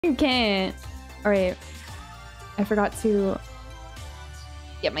You can't. Alright. I forgot to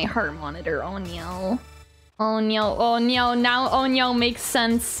get my heart monitor. Oh no. Oh no. Oh no. Now oh no makes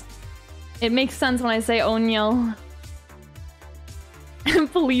sense. It makes sense when I say oh no.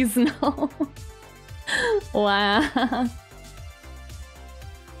 Please no. Wow.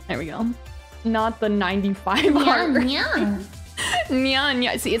 There we go. Not the 95 heart rate. Yeah.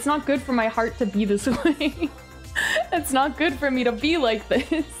 Yeah. See, it's not good for my heart to be this way. It's not good for me to be like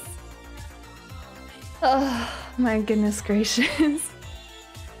this. Oh, my goodness gracious.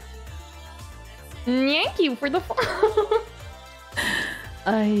 Thank you for the follow.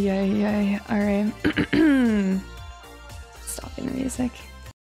 Ay. Alright. Stopping the music.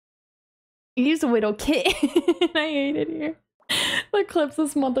 Use a Widow Kit. I hate it here. The clips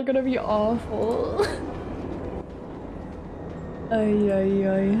this month are gonna be awful.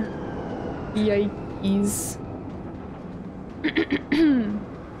 Ay. Yikes.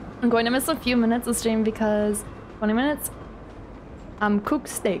 I'm going to miss a few minutes of stream because 20 minutes. Cook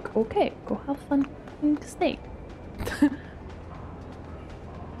steak. Okay, go have fun cooking steak.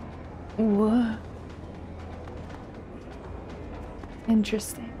 Whoa.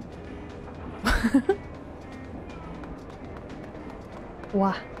 Interesting.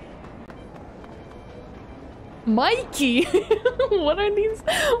 Wow. Mikey! What are these?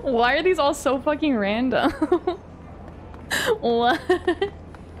 Why are these all so fucking random? What?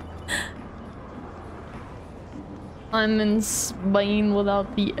 I'm in Spain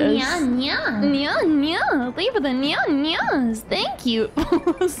without the S. Nya. Leave it the nyas. Thank you.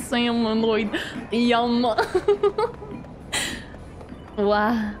 Salmon Lloyd. Yum.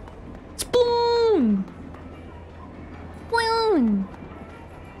 Wow. Spoon.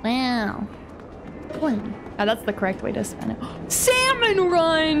 Wow. Spoon. Oh, that's the correct way to spell it. Salmon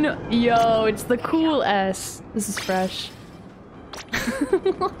run! Yo, it's the cool S. This is fresh.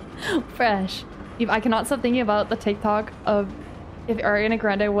 Fresh. I cannot stop thinking about the TikTok of if Ariana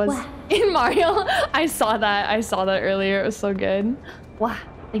Grande was in Mario. I saw that earlier. It was so good. Wah.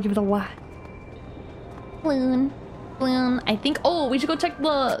 Thank you for the wah. Balloon. I think. Oh, we should go check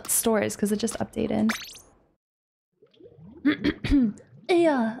the stores because it just updated.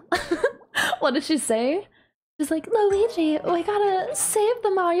 Yeah. What did she say? She's like, Luigi, we gotta save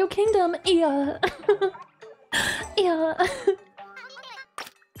the Mario Kingdom. Yeah. Yeah.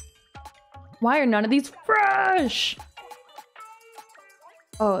 Why are none of these fresh?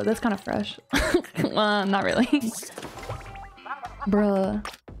 Oh, that's kind of fresh. Not really. Bruh.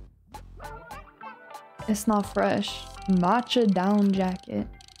 It's not fresh. Matcha down jacket.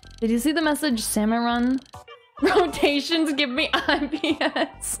 Did you see the message Salmon Run? Rotations give me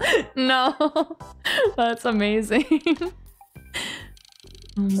IBS. No. That's amazing.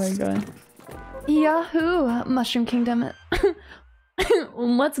 Oh my god. Yahoo! Mushroom Kingdom.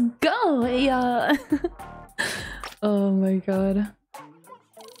 Let's go! Yeah. Oh my god.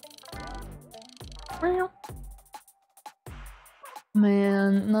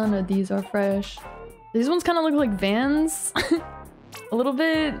 Man, none of these are fresh. These ones kind of look like Vans. A little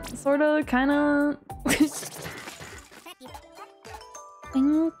bit, sort of, kind of.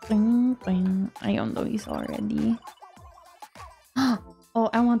 I own these already. Oh,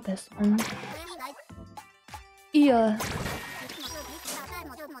 I want this one. Yeah.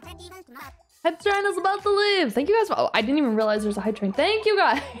 Hype train is about to leave. Thank you guys for— oh, I didn't even realize there's a hype train. Thank you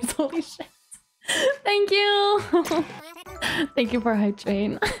guys. Holy shit. Thank you. Thank you for hype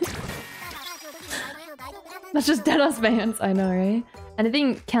train. That's just deadass Vans. I know, right?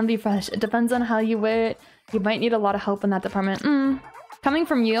 Anything can be fresh. It depends on how you wear it. You might need a lot of help in that department. Coming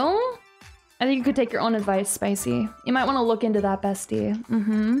from you, I think you could take your own advice, Spicy. You might want to look into that, bestie.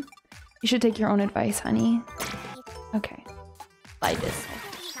 You should take your own advice, honey. Okay. Buy this.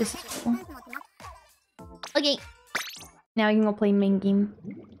 This is cool. Okay. Now you can go play main game.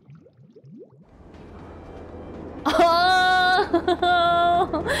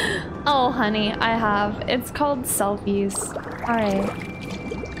 Oh, honey, I have. It's called selfies.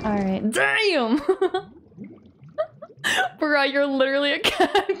 Alright. Damn! Bro, you're literally a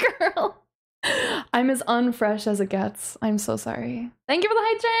cat girl. I'm as unfresh as it gets. I'm so sorry. Thank you for the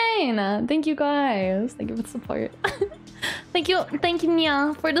high chain! Thank you guys. Thank you for the support. Thank you,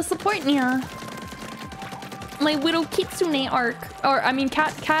 Nya, for the support, Nya. My Widow Kitsune arc. Or, I mean,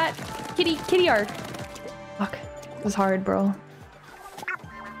 kitty arc. Fuck. It was hard, bro.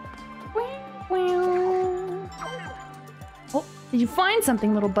 Oh, did you find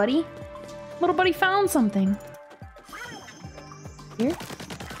something, little buddy? Little buddy found something. Here?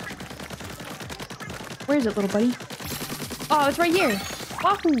 Where is it, little buddy? Oh, it's right here.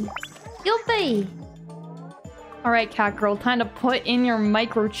 Wahoo! Yuppie! All right, cat girl, time to put in your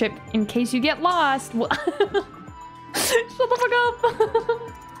microchip in case you get lost. Shut the fuck up.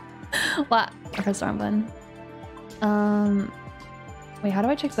 What? I pressed the wrong button. Wait, how do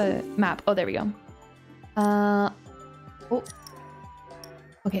I check the map? Oh, there we go. Oh.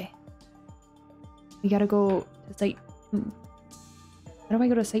 Okay. We gotta go to site 2. How do I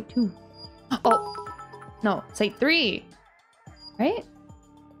go to site 2? Oh! No, site 3! Right?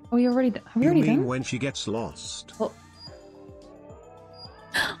 Oh, we already have we already done? When she gets lost. Oh.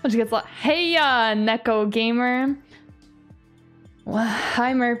 When she gets lost. Hey, Neko Gamer! Well,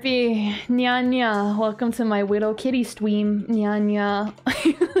 hi, Murphy. Nya nya. Welcome to my Widow Kitty stream. Nya nya.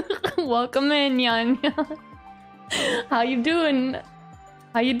 Welcome in, Nya nya. How you doing?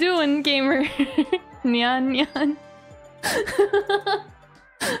 How you doing, gamer? Nya nya.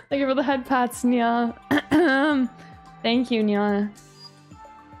 Thank you for the head pats, Nya. Thank you, Nya.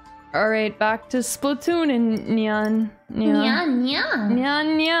 Alright, back to Splatoon and Nyan. Nya nya. Nya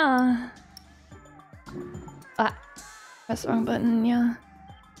nya. Ah. Press the wrong button, yeah.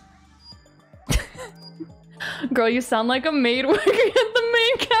 Girl, you sound like a maid working at the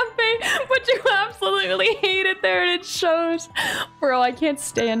maid cafe, but you absolutely hate it there and it shows. Bro, I can't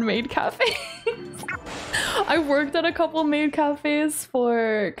stand maid cafes. I worked at a couple maid cafes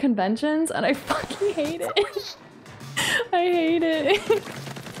for conventions and I fucking hate it. I hate it.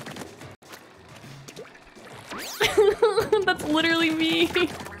 That's literally me.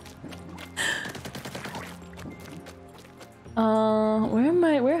 Where am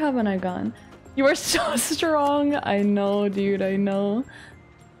I? Where haven't I gone? You are so strong. I know, dude. I know.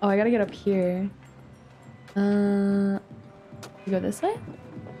 Oh, I gotta get up here. You go this way?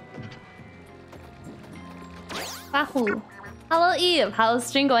 Wahoo. Hello, Eve. How's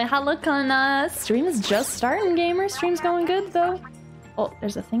stream going? Hello, Kana. Stream is just starting, gamer. Stream's going good, though. Oh,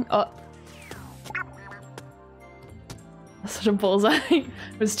 there's a thing. Oh. That's such a bullseye. It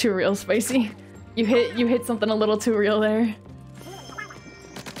was too real, Spicy. You hit something a little too real there.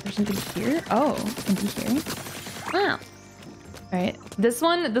 There's something here? Oh, something here. Wow. Alright. This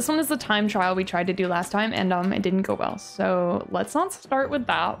one is the time trial we tried to do last time and it didn't go well. So let's not start with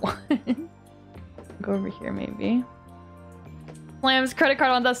that one. Go over here maybe. Slam's credit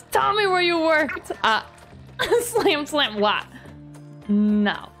card on us. Tell me where you worked! Slam, what?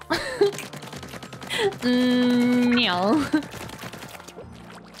 No. No.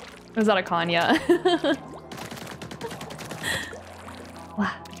 Was that a con? Yeah.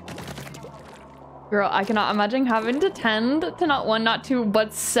 Girl, I cannot imagine having to tend to not one, not two,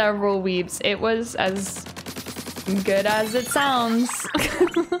 but several weeps. It was as good as it sounds.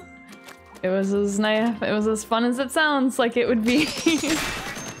 It was as nice, it was as fun as it sounds like it would be.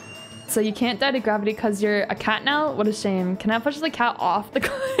 So you can't die to gravity because you're a cat now? What a shame. Can I push the cat off the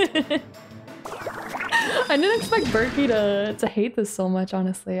cliff? I didn't expect Berkey to hate this so much,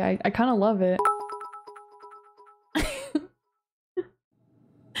 honestly. I kind of love it.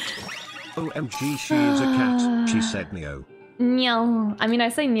 OMG, she is a cat. She said Neo. Neo. I mean, I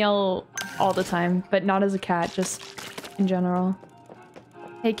say Neo all the time, but not as a cat, just in general.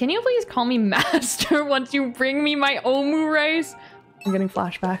 Hey, can you please call me Master once you bring me my Omu rice? I'm getting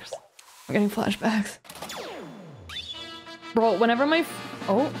flashbacks. I'm getting flashbacks. Bro, whenever my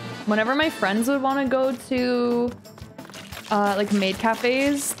friends would want to go to like maid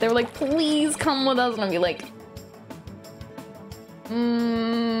cafes, they were like, please come with us, and I'd be like,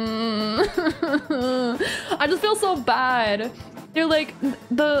 I just feel so bad. They're like,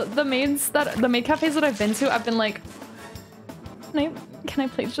 the maid cafes that I've been to, I've been like, can I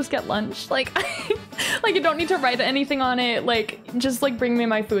please just get lunch? Like, like you don't need to write anything on it. Like, just like bring me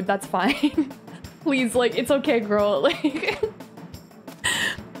my food. That's fine. Please, like, it's okay, girl. Like,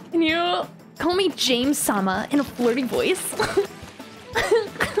 can you call me James Sama in a flirty voice?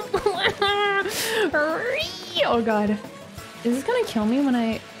 Oh god. Is this gonna kill me when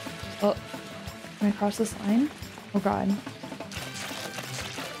I cross this line? Oh god.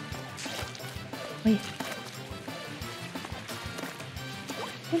 Wait.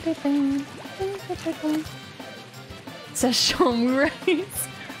 Says Shomu rice.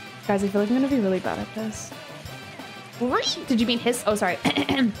 Guys, I feel like I'm gonna be really bad at this. Did you mean hiss? Oh, sorry.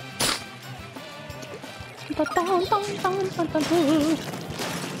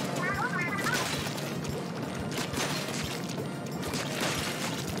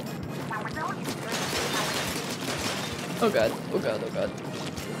 Oh god, oh god, oh god.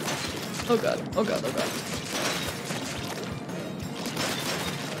 Oh god, oh god, oh god.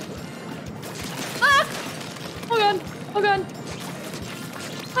 Ah! Oh god, oh god.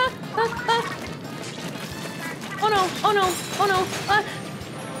 Ah, ah, ah. Oh no, oh no, oh no. Ah.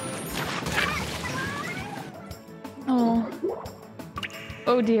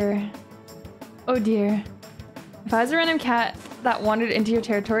 Oh dear. Oh dear. If I was a random cat that wandered into your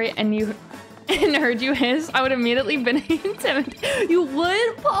territory and you and heard you hiss, I would immediately been intimidated. You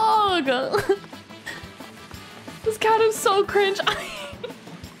would, Pog. This cat is so cringe.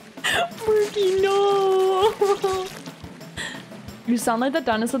 Murky, no. You sound like the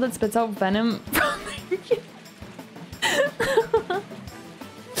dinosaur that spits out venom from the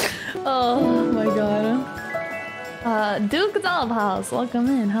Oh my god. Duke's House, welcome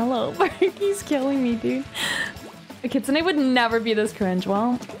in. Hello. Murky's killing me, dude. A kitsune would never be this cringe.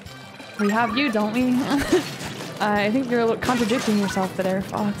 Well, we have you, don't we? I think you're a little contradicting yourself there,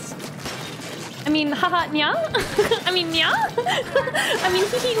 Fox. I mean, haha, nya? I mean, nya? I mean,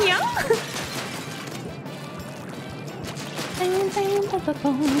 hee nya?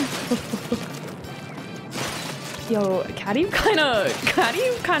 Yo, Catty kinda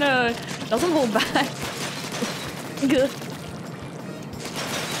doesn't hold back. Good.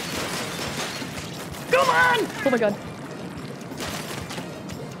 Come on! Oh my god.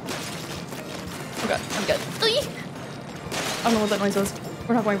 Oh god, I'm good. I don't know what that noise was.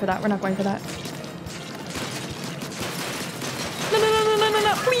 We're not going for that. We're not going for that. No, no, no, no, no, no,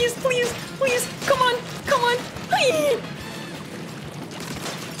 no. Please, please, please. Come on. Come on.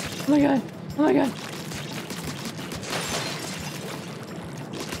 Oh my god. Oh my god.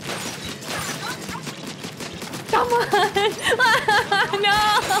 Come on. No.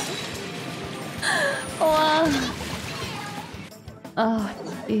 Oh, oh,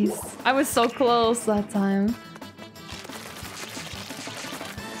 jeez. I was so close that time.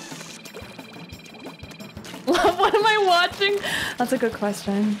 What am I watching? That's a good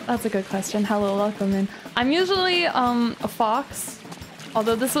question. That's a good question. Hello, welcome in. I'm usually a fox,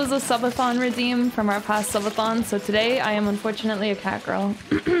 although this was a subathon redeem from our past subathon, so today I am unfortunately a cat girl.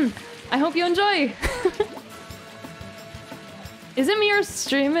 I hope you enjoy. Is it me your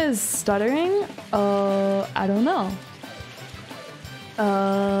stream is stuttering? I don't know.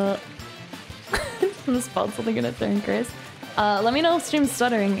 I'm spelled something in a turn, Chris. Let me know if stream's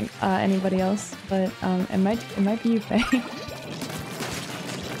stuttering, anybody else, but it might be you, Faye.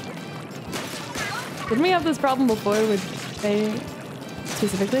 Didn't we have this problem before with Faye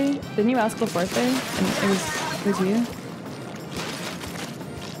specifically? Didn't you ask before, Faye? And it was you?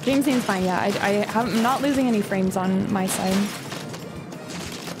 Stream seems fine, yeah. I'm not losing any frames on my side.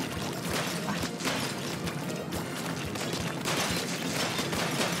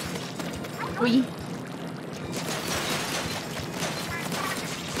 Oui.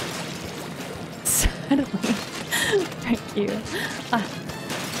 Suddenly. Thank you.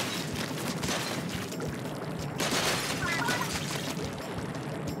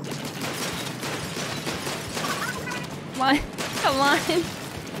 Come on. Come on.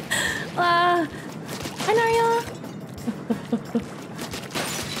 Hi, Naria.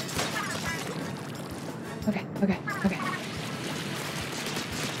 Okay, okay, okay.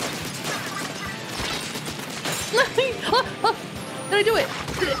 Did I do it?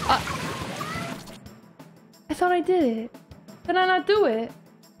 Did it? I thought I did it. Did I not do it?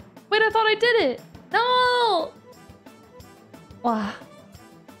 Wait, I thought I did it. No! Wow.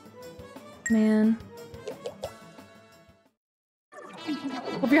 Man.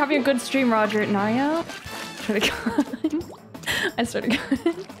 Hope you're having a good stream, Roger. Naya? Swear to God. I swear to God.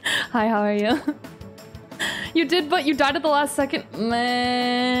 Hi, how are you? You did, but you died at the last second.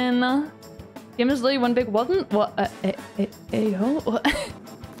 Man. Game is literally one big wasn't what what?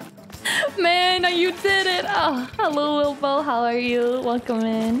 Man, you did it! Oh, hello Wilbo, how are you? Welcome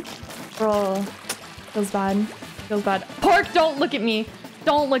in. Bro. Feels bad. Feels bad. Pork, don't look at me!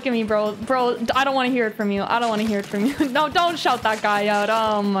 Don't look at me, bro. Bro, I don't want to hear it from you. I don't want to hear it from you. No, don't shout that guy out.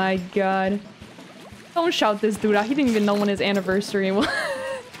 Oh my god. Don't shout this dude out. He didn't even know when his anniversary was.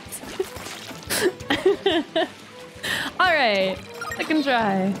 Alright. Second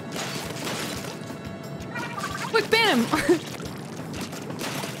try. Quick, ban him!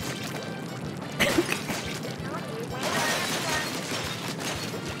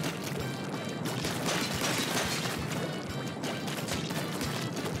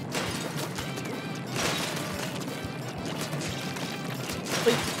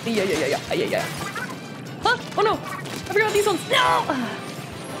 Yeah. Huh? Oh no! I forgot these ones! No!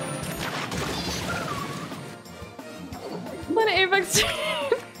 What an Apex stream!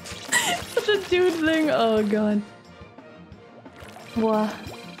 Such a dude thing. Oh god. What?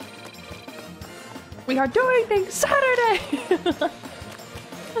 We are doing things Saturday!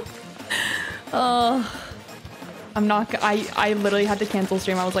 I'm not. I literally had to cancel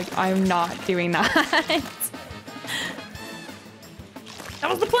stream. I was like, I'm not doing that. That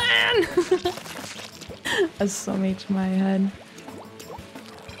was the plan! That's so much in my head.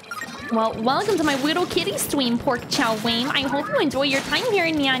 Well, welcome to my little kitty stream, Pork Chow Wayne. I hope you enjoy your time here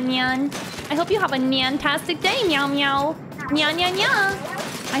in Nyan Nyan. I hope you have a nyan-tastic day, meow meow. Nyan Nyan Nyan.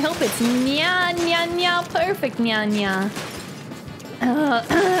 I hope it's Nyan Nyan Nyan perfect, Nyan Nyan.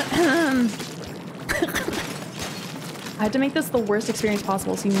 I had to make this the worst experience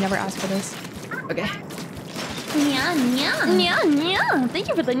possible, so you never ask for this. Okay. Nya nya. Nya nya. Thank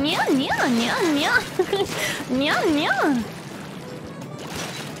you for the nya nya nya nya. Nya nya.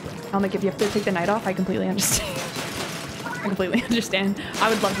 I'll make if you have to take the night off, I completely understand. I completely understand. I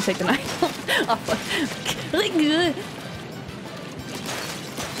would love to take the night off.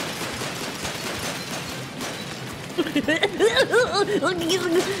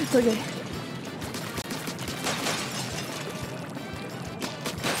 It's okay.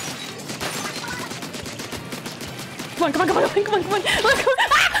 Come on, come on, come on, come on, come on, come on, come on, come on.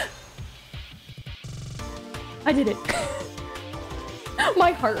 Ah! I did it.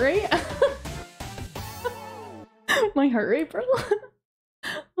 My heart rate. My heart rate, bro.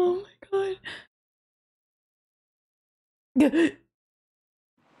 Oh my god.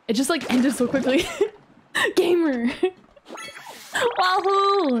 It just like ended so quickly. Gamer.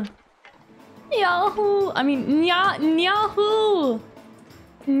 Wahoo. Yahoo. I mean, Yahoo.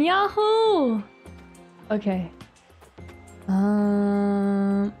 Yahoo. Okay.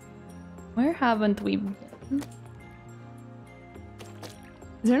 Where haven't we been?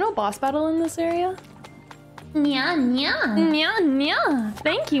 Is there no boss battle in this area? Nya nya. Nya nya.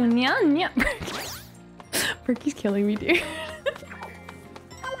 Thank you, nya nya. Perky's killing me, dude.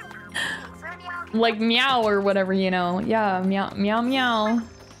 Like meow or whatever, you know. Yeah, meow meow meow.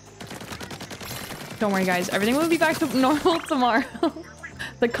 Don't worry, guys. Everything will be back to normal tomorrow.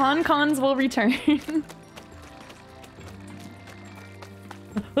 The cons will return.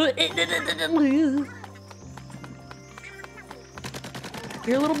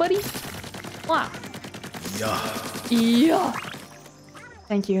 Here, little buddy. Wow. Yeah. Yeah.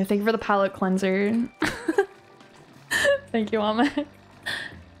 Thank you. Thank you for the palate cleanser. Thank you, Ahmed.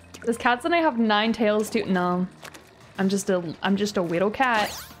 Does cats and I have 9 tails too? No. I'm just a widow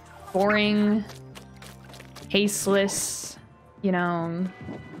cat. Boring. Tasteless. You know.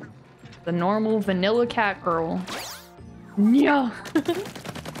 The normal vanilla cat girl. Yeah.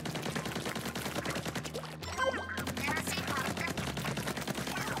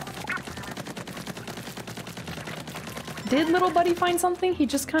 Did little buddy find something? He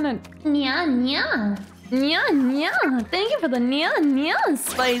just kind of... Nya nya. Nya nya. Thank you for the nya nya,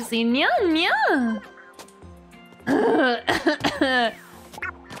 spicy nya nya.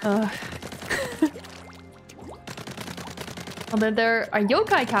 Although they're a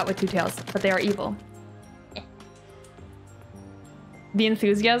yokai cat with 2 tails, but they are evil. The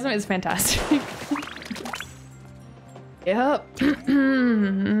enthusiasm is fantastic. Yep. Did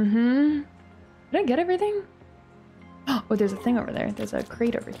I get everything? Oh, there's a thing over there. There's a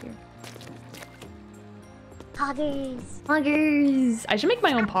crate over here. Poggers. Poggers! I should make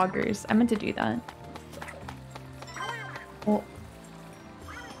my own poggers. I meant to do that. Oh.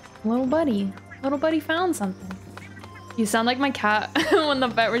 Little buddy. Little buddy found something. You sound like my cat when the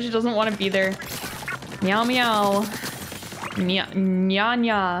vet where she doesn't want to be there. Meow meow. Nya nya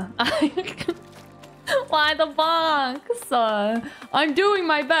nya. Why the box? I'm doing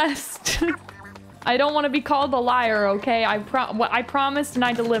my best. I don't want to be called a liar, okay? I promised and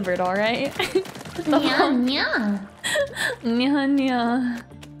I delivered, all right? Nya nya. Nya nya.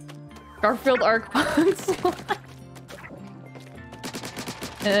 Garfield arc box.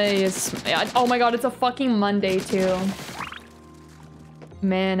 Hey, oh my god, it's a fucking Monday too.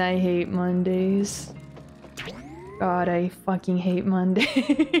 Man, I hate Mondays. God, I fucking hate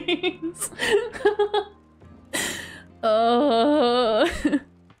Mondays.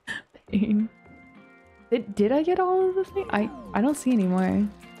 Pain. Did I get all of the thing? I don't see anymore.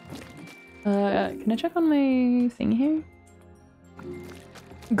 Can I check on my thing here?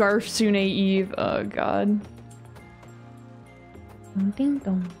 Garfsune Eve. Oh god. Ding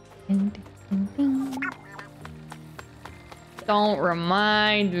dong. Ding ding ding. Don't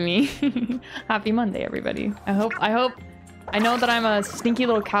remind me. Happy Monday, everybody. I know that I'm a stinky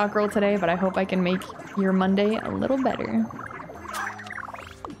little cowgirl today, but I hope I can make your Monday a little better.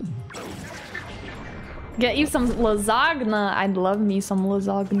 Get you some lasagna. I'd love me some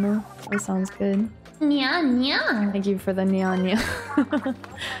lasagna. That sounds good. Nya nya. Thank you for the nya nya.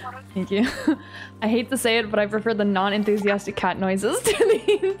 Thank you. I hate to say it, but I prefer the non-enthusiastic cat noises to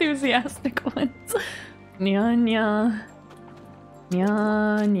the enthusiastic ones. Nya nya.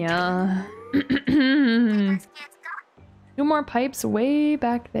 Nya nya. 2 more pipes way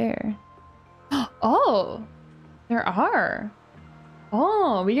back there. Oh! There are.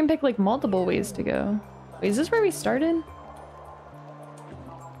 Oh, we can pick like multiple ways to go. Wait, is this where we started?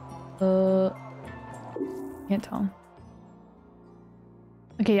 Can't tell.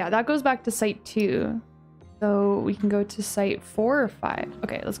 Okay, yeah, that goes back to site 2. So we can go to site 4 or 5.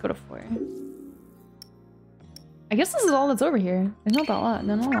 Okay, let's go to 4. I guess this is all that's over here. There's not that lot.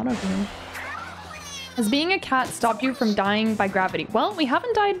 Not a lot over here. Has being a cat stopped you from dying by gravity? Well, we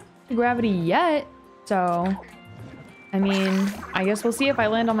haven't died to gravity yet, so... I mean, I guess we'll see if I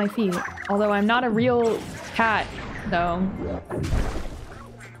land on my feet. Although I'm not a real cat, though.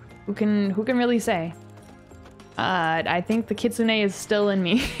 Who can really say? I think the kitsune is still in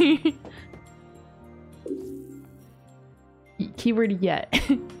me. Keyword yet.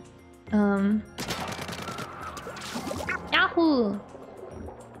 Yahoo!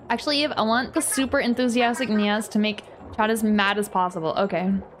 Actually, Eve, I want the super enthusiastic Nias to make chat as mad as possible. Okay,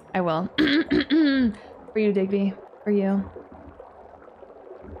 I will. For you, Digby. For you.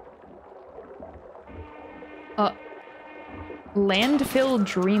 Landfill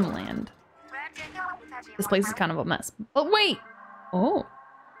Dreamland. This place is kind of a mess. But wait! Oh.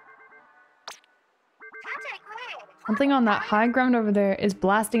 Something on that high ground over there is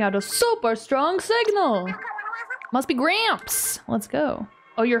blasting out a super strong signal! Must be Gramps! Let's go.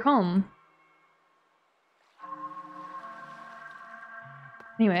 Oh, you're home.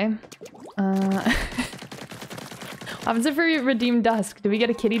 Anyway. What happens if we redeem Dusk? Do we get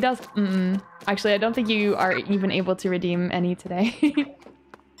a kitty Dusk? Actually, I don't think you are even able to redeem any today.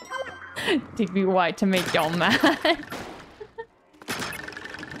 Digby, why? To make y'all mad.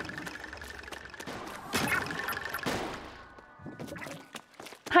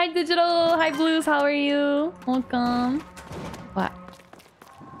 Hi, Digital! Hi, Blues! How are you? Welcome. What?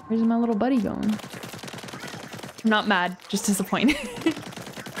 Where's my little buddy going? I'm not mad, just disappointed.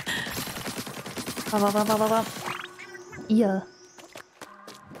 Yeah.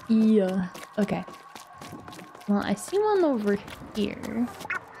 Yeah. Okay. Well, I see one over here.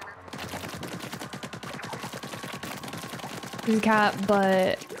 She's a cat,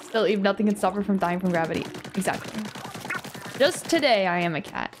 but still, Eve, nothing can stop her from dying from gravity. Exactly. Just today, I am a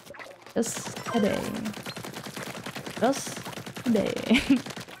cat. Just today. Just today.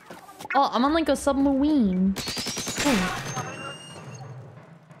 Oh, I'm on like a submarine. Oh.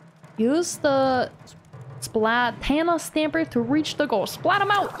 Use the Splatana stamper to reach the goal. Splat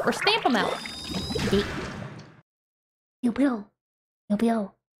them out or stamp them out. Pew pew. Pew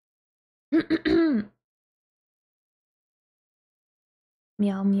pew.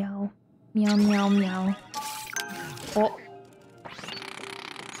 Meow meow. Meow meow meow. Oh.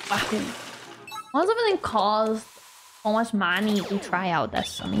 Wow. Why does everything cost so much money to try out? That's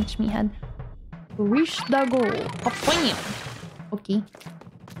some each me had. Reach the goal. Bam. Okay.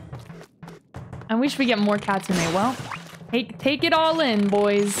 I wish we get more Katsune. Well, take it all in,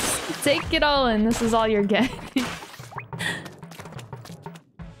 boys. Take it all in. This is all you're getting.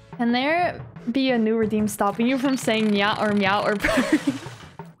 Can there be a new redeem stopping you from saying nya or meow or purr?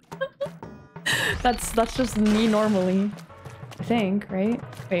 That's just me normally. I think, right?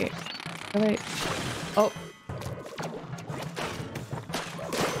 Wait. Oh.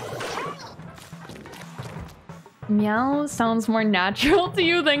 Meow sounds more natural to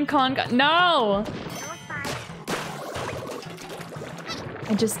you than conga. No!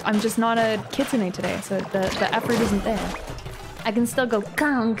 I'm just not a kitsune today, so the effort isn't there. I can still go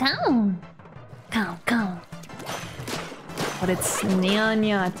cow cow. Cow cow. But it's nya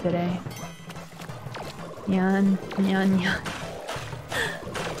nya today. Nya nya nya.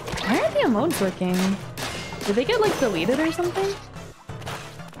 Why aren't the emotes working? Did they get like deleted or something?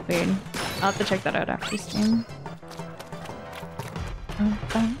 Weird. I'll have to check that out after stream.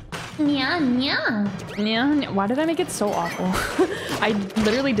 Nya nya. Yeah, why did I make it so awful? I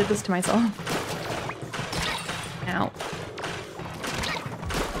literally did this to myself. Ow.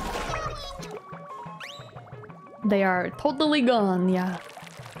 They are totally gone, yeah.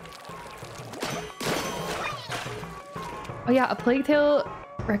 Oh yeah, A Plague Tale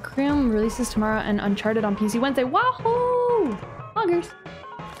Requiem releases tomorrow and Uncharted on PC Wednesday. Wahoo! Hoggers.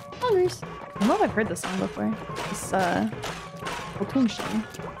 Hoggers. I don't know if I've heard this song before. This, Platoon song.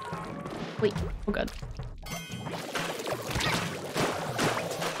 Wait, oh god.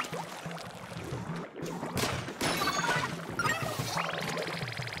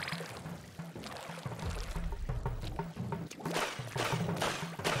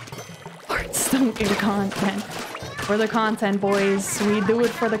 Hearts don't do content. For the content, boys. We do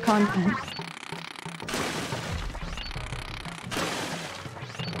it for the content.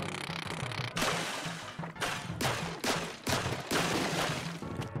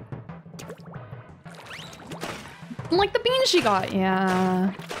 Like the bean she got.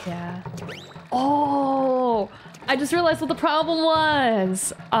 Yeah. Yeah. Oh, I just realized what the problem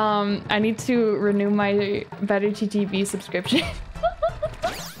was. I need to renew my Better TTV subscription.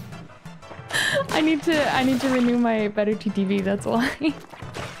 I need to renew my Better TTV, that's why.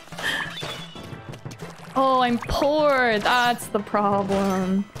 Oh, I'm poor. That's the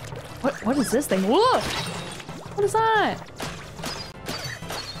problem. What is this thing? Whoa! What is that?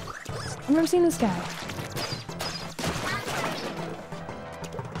 I've never seen this guy.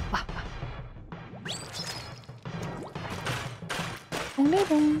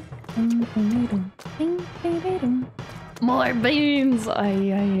 More beans!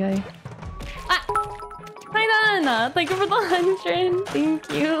 Ay, ay, ay. Ah! Hi, Dana! Thank you for the 100.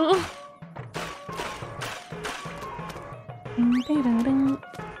 Thank you.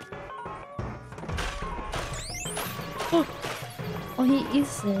 Oh, he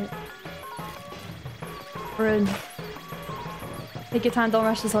is it. Rude. Take your time, don't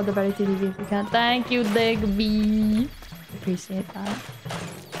rush this whole Better TTV if you can. Thank you, Digby. Appreciate that.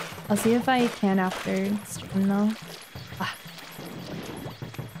 I'll see if I can after stream though. Ah.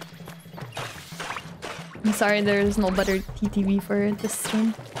 I'm sorry there's no Better TTV for this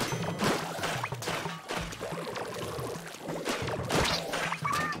stream.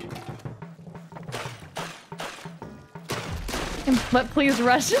 But please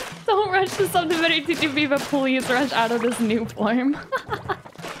rush. Don't rush to sub to Better TTV, but please rush out of this new form.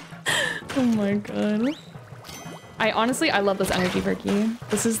 Oh my god. I love this energy perky.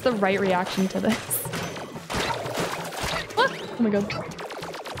 This is the right reaction to this. What? Oh my god.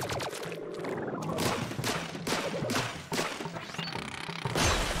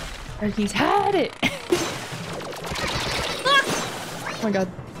 Perky's had it! Ah! Oh my god.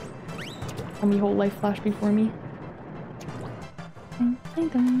 Tell me whole life flash before me.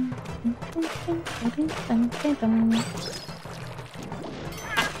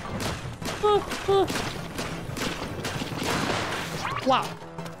 Wow.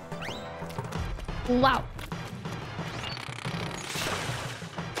 Wow.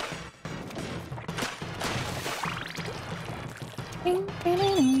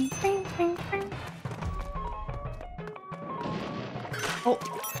 Oh.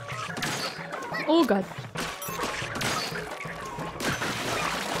 Oh god.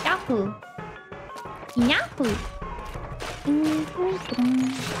 Yahoo! Yahoo!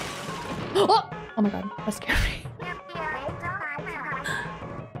 Oh! Oh my god, that scared me.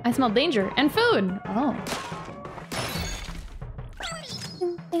 I smell danger and food! Oh.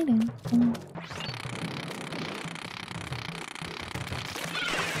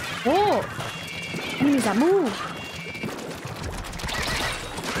 Whoa! Enemies that move!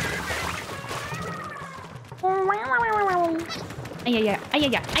 Ayaya,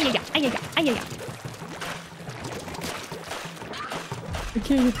 ayaya, ayaya, ayaya, ayaya. I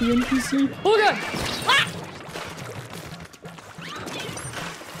can't hit the NPC. Oh god! Ah!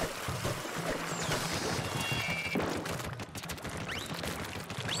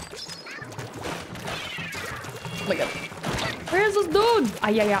 Oh my god. Where is this dude?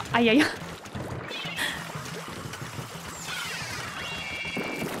 Ayaya, ayaya.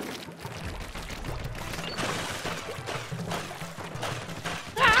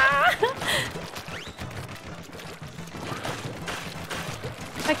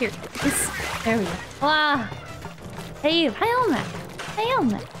 Back here. There we go. Wow. Hey, helmet.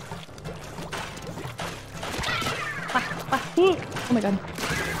 Helmet. Oh my god.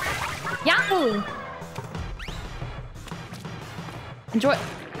 Yahoo! Enjoy.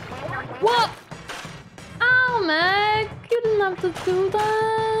 What? Oh, Meg. You didn't have to do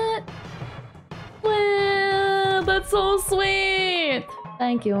that. Well, that's so sweet.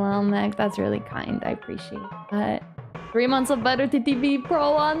 Thank you, Meg. That's really kind. I appreciate that. 3 months of Better TTV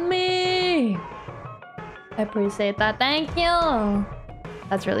Pro on me. I appreciate that. Thank you.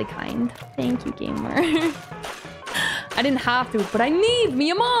 That's really kind. Thank you, gamer. I didn't have to, but I need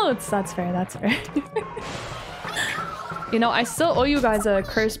me emotes. That's fair. That's fair. You know, I still owe you guys a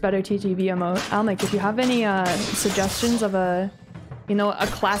cursed Better TTV emote. Almec, if you have any suggestions of a, you know, a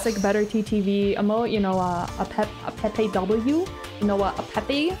classic Better TTV emote, you know, a Pepe W, you know, a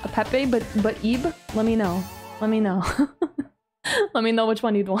Pepe, but Ebe, let me know. Let me know. Let me know which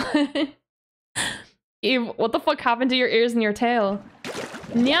one you'd want. Eve, what the fuck happened to your ears and your tail?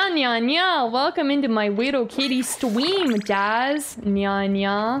 Nya nya nya! Welcome into my Widow Kitty stream, Jazz. Nya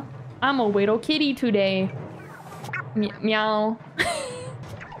nya. I'm a Widow Kitty today. Meow.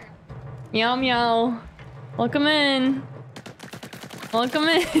 Meow meow. Welcome in. Welcome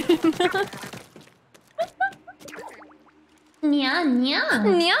in. Nya nya.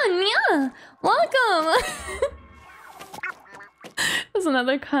 Nya nya. Welcome. There's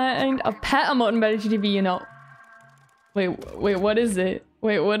another kind of pet emote in Better GTV, you know. Wait, what is it?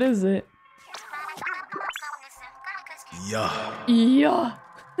 Wait, what is it? Yeah. Yeah.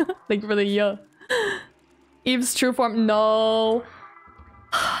 Thank you for the yeah. Eve's true form. No.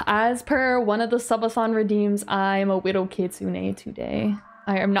 As per one of the subathon redeems, I'm a widow kitsune today.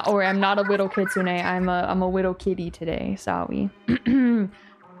 I'm not a widow kitsune. I'm a widow kitty today. Sorry.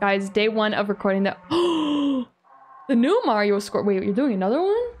 Guys, day 1 of recording the the new Mario score. Wait, you're doing another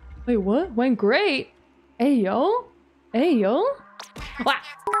one? Wait, what? Went great. Hey yo. Hey yo. Wow.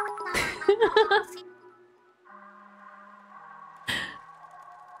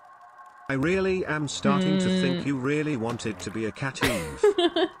 I really am starting to think you really wanted to be a cat, Eve.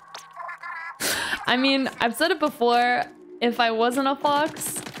 I mean, I've said it before. If I wasn't a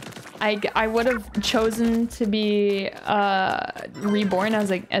fox, I would have chosen to be reborn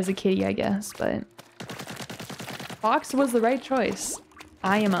as a kitty, I guess. But fox was the right choice.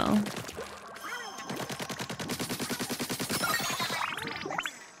 IMO.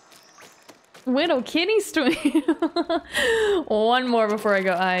 Widow kitty stream. One more before I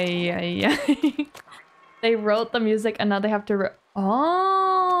go. They wrote the music and now they have to. Oh,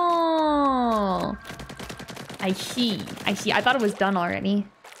 I see. I see. I thought it was done already.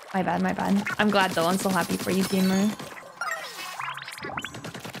 My bad. My bad. I'm glad though. I'm so happy for you, gamer.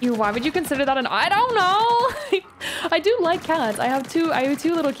 Why would you consider that an? I don't know. I do like cats. I have two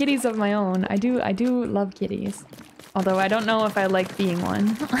little kitties of my own. I do love kitties. Although I don't know if I like being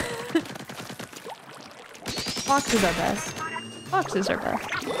one. Foxes are best. Foxes are best.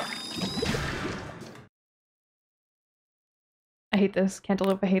 I hate this.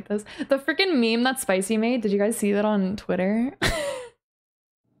 Cantaloupe, I hate this. The freaking meme that Spicy made. Did you guys see that on Twitter?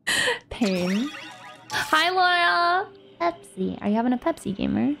 Pain. Hi, Laura! Pepsi. Are you having a Pepsi,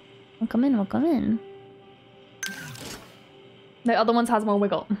 gamer? Welcome in, welcome in. The other one's has more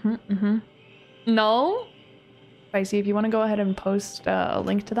wiggle. No? Spicy, if you want to go ahead and post a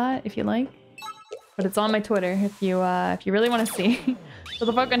link to that, if you like. But it's on my Twitter if you really want to see. So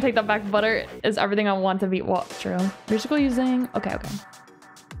the fuck gonna take that back. Butter is everything I want to be. What? True. Musical using. Okay.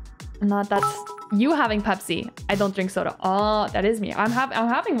 Not that's you having Pepsi. I don't drink soda. Oh, that is me. I'm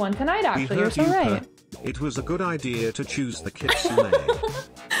having one tonight actually. You're so right. It was a good idea to choose the kitsune.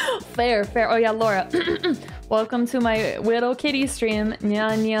 Fair. Oh yeah, Laura. Welcome to my Widow Kitty stream.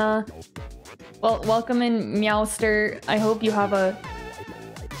 Nya nya. Well, welcome in, Meowster. I hope you have a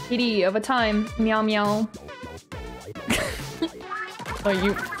kitty of a time. Meow meow. Oh,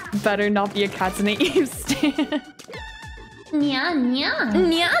 you better not be a cat's in the Eve stand. Nya nya.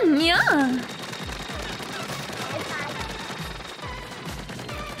 Nya nya.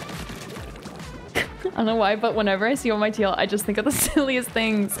 I don't know why, but whenever I see on my TL, I just think of the silliest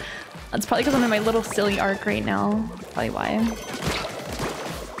things. That's probably because I'm in my little silly arc right now. Probably why.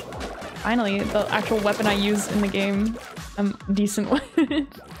 Finally, the actual weapon I use in the game, I'm decent with.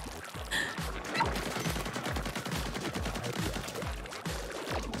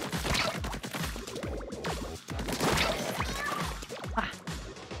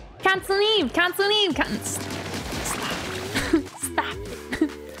 Cancel leave. Stop.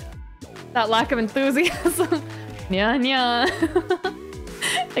 That lack of enthusiasm. Nya nya.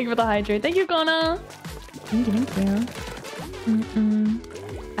 Thank you for the hydrate. Thank you, Gona. Thank you.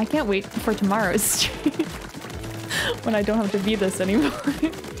 I can't wait for tomorrow's stream when I don't have to be this anymore.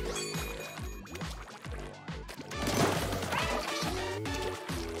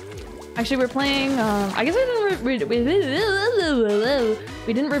 Actually, we're playing. I guess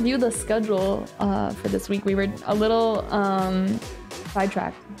we didn't review the schedule for this week. We were a little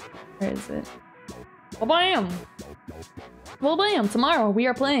sidetracked. Where is it? Well, bam! Tomorrow we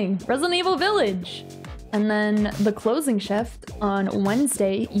are playing Resident Evil Village. And then the closing shift on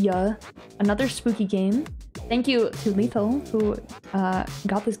Wednesday, another spooky game. Thank you to Lethal who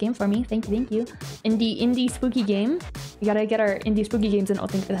got this game for me. Thank you. Indie spooky game. We gotta get our indie spooky games in. Oh,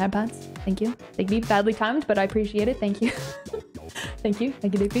 thank you for the head pads. Thank you. Digby, badly timed, but I appreciate it. Thank you. Thank you,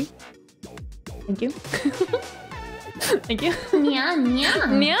 Digby. Thank you. Thank you. Nya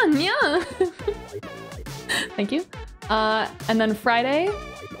nya. Thank you. And then Friday,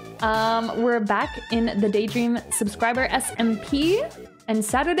 we're back in the Daydream subscriber SMP. And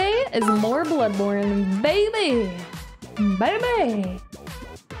Saturday is more Bloodborne, baby!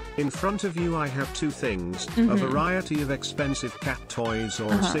 In front of you I have two things, a variety of expensive cat toys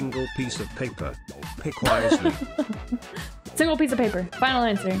or a single piece of paper. Pick wisely. Single piece of paper. Final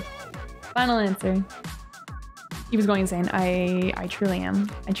answer. He was going insane. I truly am.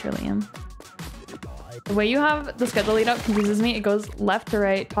 The way you have the schedule laid out confuses me. It goes left to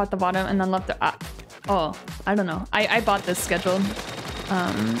right, top to bottom, and then left to... oh, I don't know. I bought this schedule.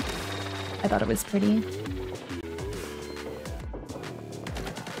 I thought it was pretty.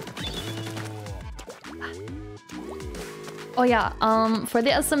 Oh yeah, for the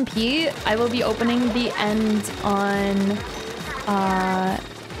SMP, I will be opening the end on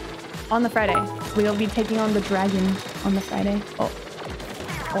the Friday. We'll be taking on the dragon on the Friday. Oh.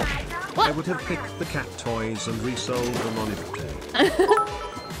 What? I would have picked the cat toys and resold them on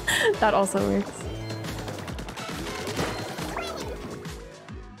eBay. That also works.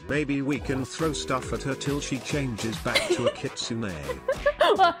 Maybe we can throw stuff at her till she changes back to a kitsune.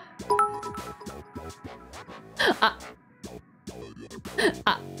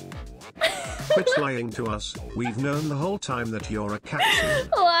 Quit lying to us. We've known the whole time that you're a katsu.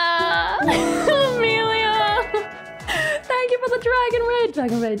 Wow. Amelia! Thank you for the Dragon Raid!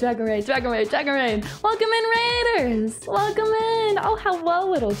 Dragon Raid, Dragon Raid, Dragon Raid, Dragon Raid! Welcome in, Raiders! Welcome in! Oh, hello,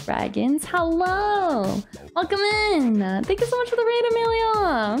 little dragons. Hello! Welcome in! Thank you so much for the raid,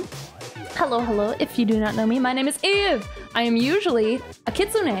 Amelia! Hello, hello. If you do not know me, my name is Eve. I am usually a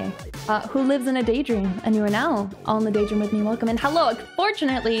kitsune who lives in a daydream, and you are now all in the daydream with me. Welcome in. Hello.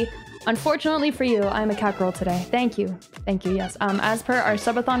 Unfortunately for you, I'm a cat girl today. Thank you. Thank you, yes. As per our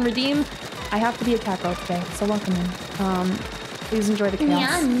subathon redeem, I have to be a cat girl today, so welcome in. Please enjoy the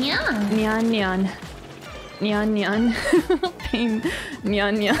chaos. Nyan, nyan. Nyan, nyan. Nyan, nyan. Pain.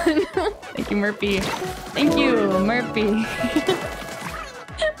 Nyan, nyan. Thank you, Murphy. Thank you, Murphy.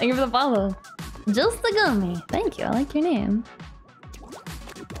 Thank you for the follow. Just the gummy. Thank you. I like your name.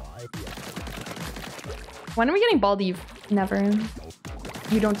 When are we getting Baldy? Never.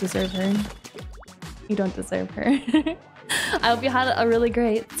 You don't deserve her. You don't deserve her. I hope you had a really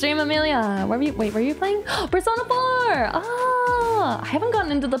great stream, Amelia. Where were you playing? Persona 4! Ah! I haven't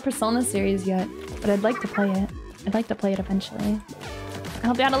gotten into the Persona series yet, but I'd like to play it. I'd like to play it eventually. I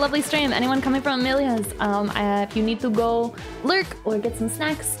hope you had a lovely stream. Anyone coming from Amelia's, if you need to go lurk or get some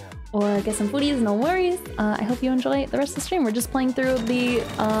snacks or get some foodies, no worries. I hope you enjoy the rest of the stream. We're just playing through the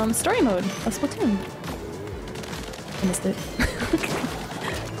story mode of Splatoon. I missed it.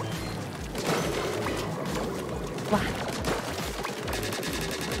 Wow.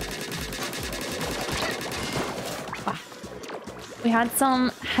 Wow. We had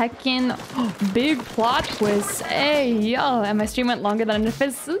some heckin' big plot twists. Hey, yo, and my stream went longer than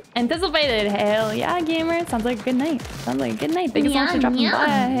anticipated. Hell yeah, gamer. Sounds like a good night. Sounds like a good night. Thank you so much for dropping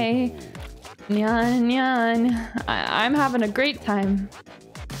by. Nyan, nyan. I'm having a great time.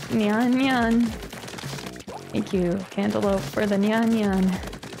 Nyan, nyan. Thank you, Cantaloupe, for the nyan, nyan.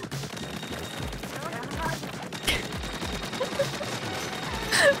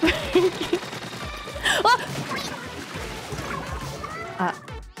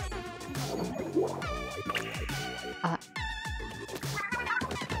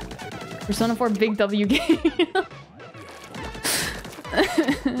 Persona 4 Big W game.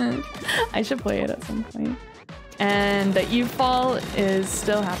 I should play it at some point. And the Eve Fall is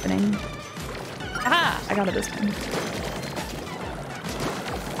still happening. Ah! I got it this time.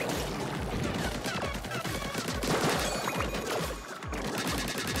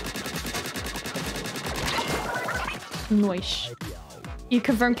 Noish. You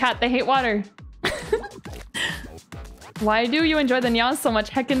confirm, cat, they hate water. Why do you enjoy the Nyas so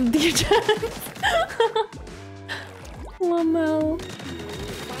much? Heckin' DJ. Lamel.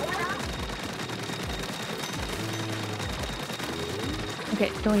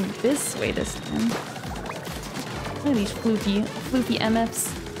 Okay, going this way this time. Look at these floofy MFs.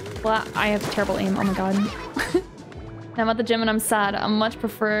 Well, I have terrible aim. Oh my god. I'm at the gym and I'm sad. I much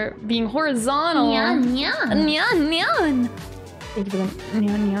prefer being horizontal. Nyan, nyan. Nyan, nyan. Thank you for the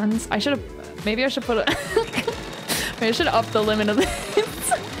nyan, nyans. I should have... Maybe I should put a... Maybe I should up the limit of this.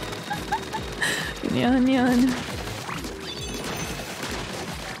 Nyan, nyan.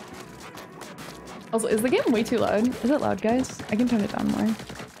 Also, is the game way too loud? Is it loud, guys? I can turn it down more.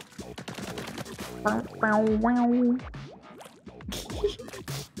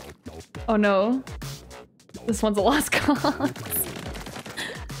 Oh no. This one's a lost cause.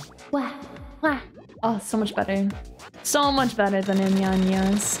 Wah, wah. Oh, so much better. So much better than in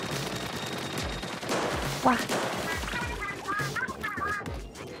Nyanya's. Wow.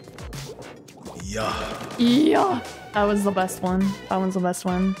 Yeah. Yeah. That was the best one. That one's the best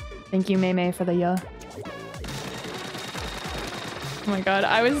one. Thank you, Mei Mei, for the yeah. Oh my god,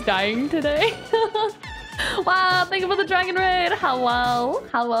 I was dying today. Wow, thank you for the Dragon Raid. Hello.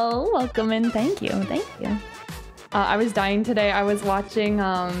 Hello. Welcome in. Thank you. Thank you. I was dying today. I was watching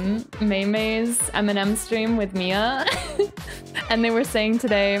Mei Mei's M&M stream with Mia. And they were saying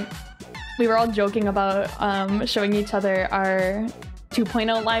today, we were all joking about showing each other our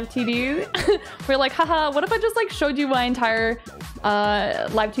 2.0 live TD. We're like, haha, what if I just like showed you my entire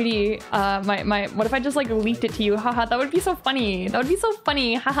Live 2D. What if I just like leaked it to you? Haha, that would be so funny. That would be so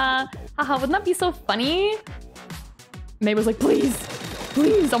funny. Haha, haha, wouldn't that be so funny? May was like, please,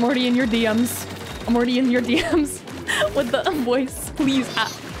 please, I'm already in your DMs. I'm already in your DMs with the voice. Please,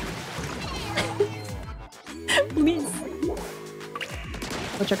 please.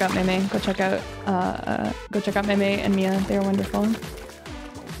 Go check out Meme. Go check out Meme and Mia. They're wonderful.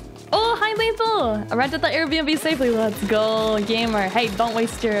 Oh, hi Lethal! Arrived at the Airbnb safely. Let's go, gamer. Hey, don't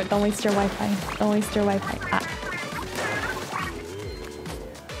waste your Wi-Fi. Don't waste your Wi-Fi.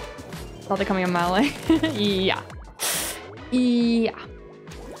 Thought they're coming a mile away. Yeah. Yeah.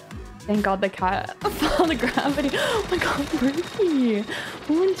 Thank God the cat found the gravity. Oh my God, Ricky.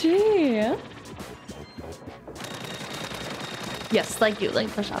 OMG. Yes, thank you. Like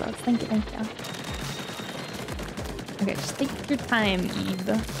for shoutouts. Thank you. Okay, just take your time, Eve.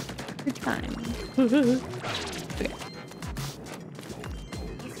 Your time. Okay.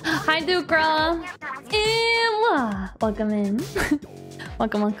 Hi, Dukra. Ew. Welcome in.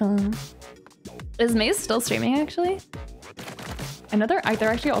 welcome. Is Maze still streaming, actually? I know they're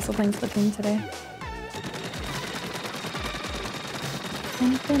actually also playing Splatoon today.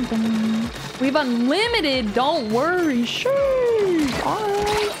 We've unlimited, don't worry. Sheesh.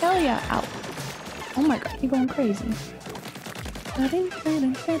 Alright, hell yeah. Ow. Oh my God, you're going crazy.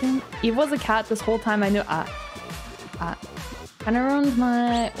 Eve was a cat this whole time. I knew. Kinda ruins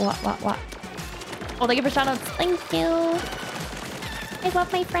my. What? Oh, thank you for shoutouts. Thank you. I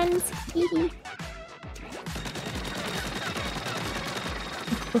love my friends.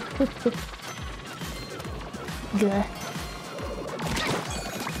 Good.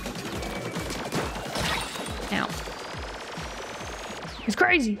 Ow. He's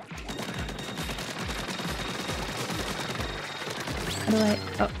crazy. How do I?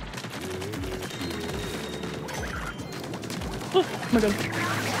 Oh. Oh my God.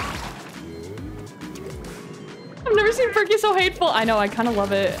 I've never seen Perky so hateful. I know. I kind of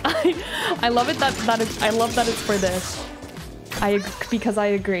love it. I love it I love that it's for this. Because I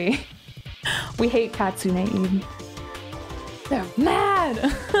agree. We hate Katsune. They're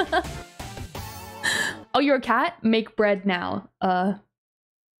mad. Oh, you're a cat? Make bread now. How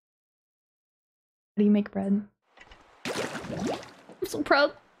do you make bread? I'm so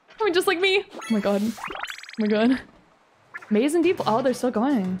proud. I mean, just like me. Oh my God. Oh my God. Maze and Deep. Oh, they're still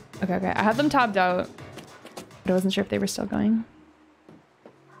going. Okay. I had them tabbed out, but I wasn't sure if they were still going.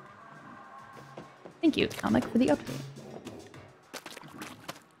 Thank you, Comic, for the update.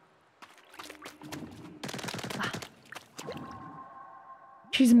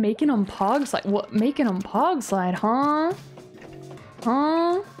 She's making them pog slide. What? Making them pog slide, huh?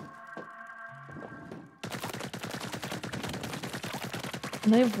 Huh?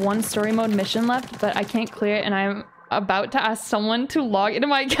 I have one story mode mission left, but I can't clear it, and I'm about to ask someone to log into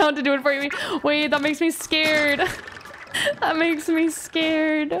my account to do it for me. Wait, that makes me scared. That makes me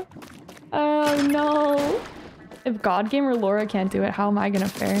scared. Oh no. If God Gamer Laura can't do it, how am I gonna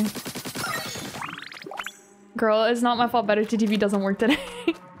fare? Girl, it's not my fault Better TTV doesn't work today.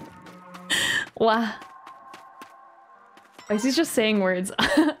 Wow. He's just saying words.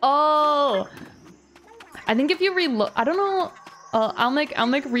 Oh! I think if you reload... I don't know...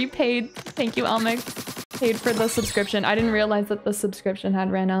 Almec repaid. Thank you, Almec. Paid for the subscription. I didn't realize that the subscription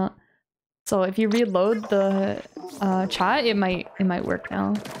had ran out. So if you reload the chat, it might work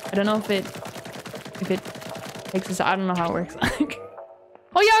now. I don't know if it takes us. I don't know how it works.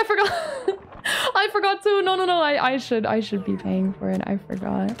 Oh yeah, I forgot. I forgot to. No. I should be paying for it. I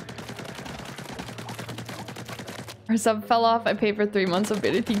forgot. Our sub fell off. I paid for 3 months of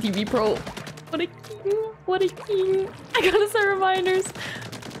Beta TTV Pro. What a king. What a king. I gotta set reminders.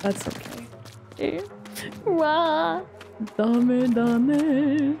 That's okay. Wow.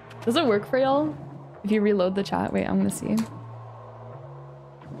 Dame. Does it work for y'all? If you reload the chat? Wait, I'm gonna see.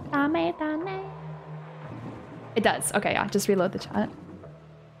 Dame. It does. Okay, yeah, just reload the chat.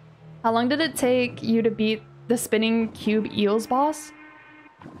 How long did it take you to beat the spinning cube eels boss?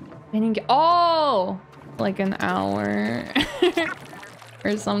 Oh! Like an hour.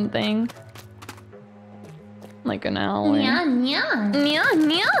 Or something. Like an hour. Nya.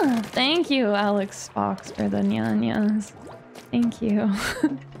 Thank you, Alex Fox, for the nyas. Thank you.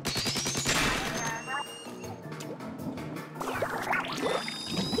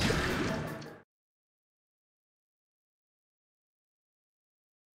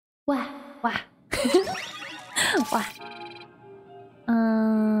 Wah. Wah.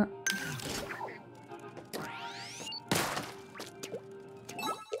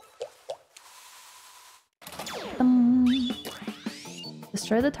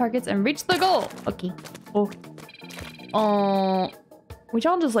 Destroy the targets and reach the goal. Okay. Oh. Oh, would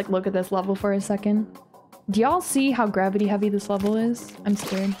y'all just like look at this level for a second? Do y'all see how gravity heavy this level is? I'm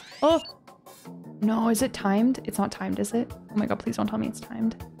scared. Oh, no, is it timed? It's not timed, is it? Oh my god, please don't tell me it's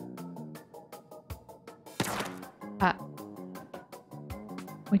timed. Ah.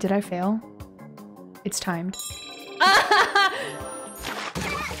 Wait, did I fail? It's timed.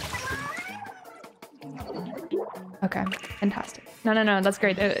 Okay, fantastic. No, that's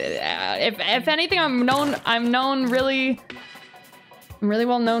great. If anything, I'm really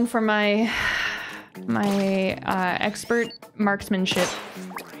well known for my expert marksmanship.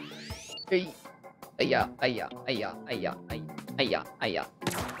 Okay.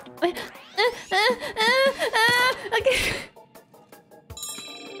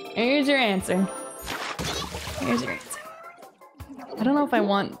 Here's your answer. Here's your answer. I don't know if I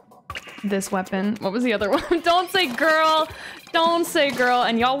want this weapon. What was the other one? Don't say girl. Don't say girl.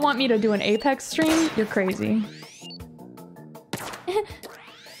 And y'all want me to do an Apex stream? You're crazy.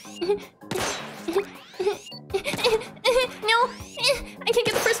 No, I can't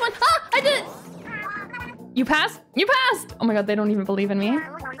get the first one. Ah, I did it. You passed? You passed! Oh my god, they don't even believe in me.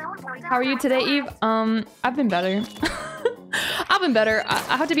 How are you today, Eve? I've been better. I've been better.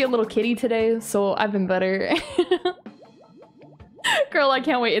 I have to be a little kitty today, so I've been better. Girl, I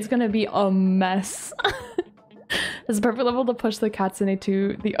can't wait. It's gonna be a mess. It's a perfect level to push the cats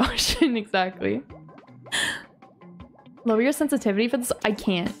into the ocean. Exactly. Lower your sensitivity for this. I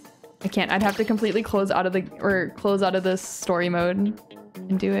can't. I'd have to completely close out of the story mode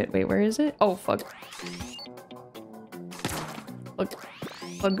and do it. Wait, where is it? Oh fuck.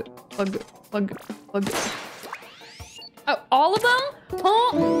 Plug. Oh, all of them?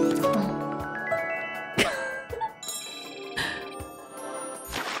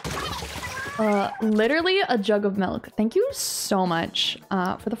 Oh. Literally a jug of milk. Thank you so much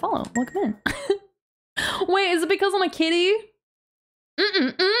for the follow. Welcome in. Wait, is it because I'm a kitty?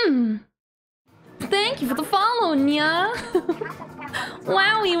 Thank you for the follow, Nya.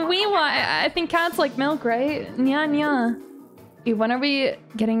 Wowie weewa. I think cats like milk, right? Nya. When are we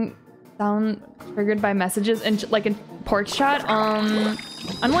getting down triggered by messages and like in pork chat?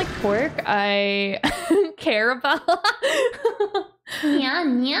 Unlike pork, I care about.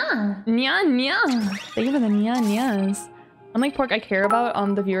 Nya. Thank you for the nyas. Unlike pork, I care about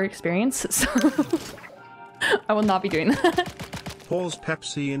the viewer experience, so I will not be doing that. Pours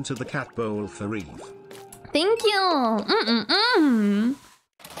Pepsi into the cat bowl for Eve. Thank you.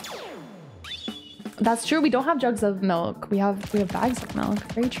 That's true. We don't have jugs of milk. We have bags of milk.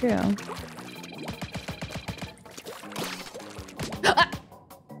 Very true.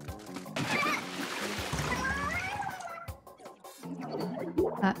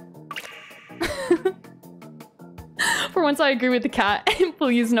 For once, I agree with the cat.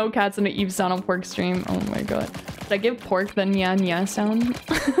 Please, no cats in the Eve sound on pork stream. Oh my god. Should I give pork the nya sound?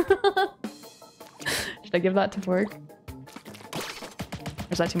 Should I give that to pork? Or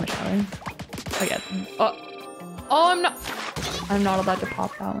is that too much power? Oh yeah. Oh, I'm not allowed to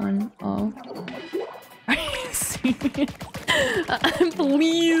pop that one. Oh. Are you serious?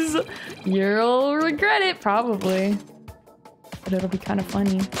 Please. You'll regret it, probably. But it'll be kind of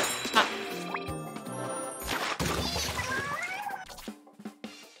funny.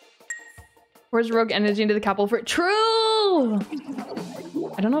 Where's rogue energy into the capsule for true?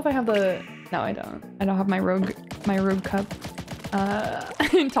 I don't know if I have the. No, I don't. I don't have my rogue cup.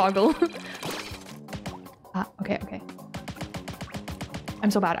 Toggle. Okay.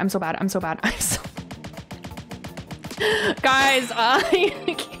 I'm so bad. Guys,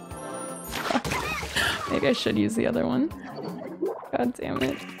 maybe I should use the other one. God damn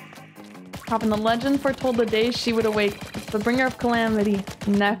it. Poppin' the legend foretold the day she would awake. The bringer of calamity.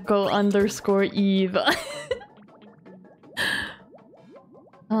 Neko_Eve.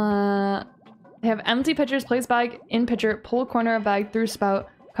 They have empty pitchers, place bag, in pitcher, pull corner of bag, through spout,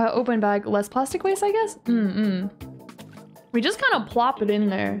 cut open bag, less plastic waste, I guess? We just kind of plop it in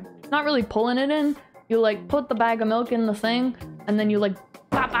there. Not really pulling it in. You like put the bag of milk in the thing, and then you like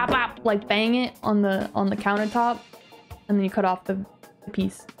bop, bop, bop, like bang it on the countertop, and then you cut off the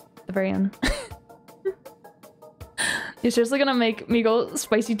piece at the very end. You're seriously gonna make me go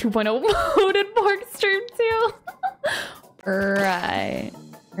spicy 2.0 mode in pork stream too? Right.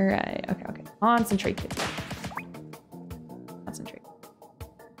 Okay. Concentrate, kids. Concentrate.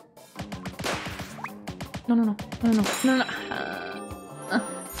 No.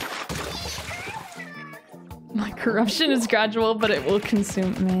 My corruption is gradual, but it will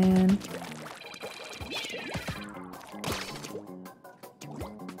consume, man.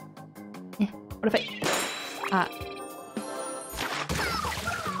 What if I...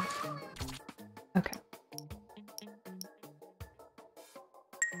 Okay.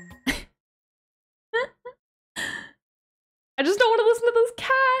 I just don't want to listen to this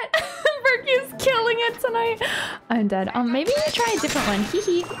cat. Berkey's killing it tonight. I'm dead. Maybe we try a different one. Hee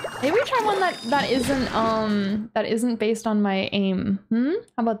hee. Maybe we try one that isn't based on my aim. How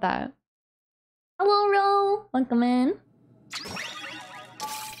about that? Hello, Ro. Welcome in.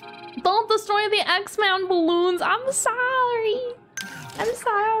 Don't destroy the X-Man balloons. I'm sorry. I'm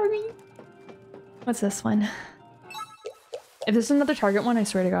sorry. What's this one? If this is another target one, I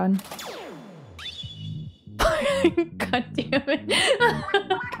swear to God. God damn it.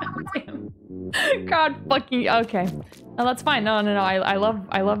 God damn it. God fucking okay. No, that's fine. No. I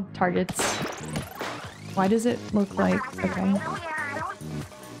love targets. Why does it look like okay?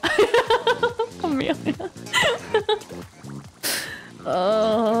 Amelia.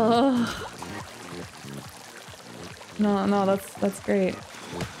 No, that's great.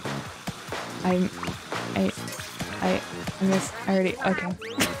 I guess I already okay.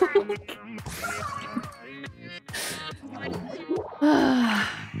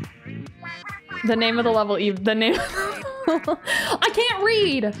 The name of the level, the name. I can't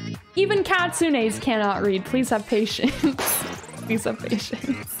read. Even Katsunes cannot read. Please have patience. Please have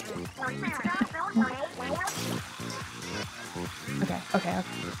patience. Okay.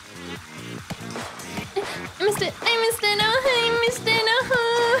 I missed it.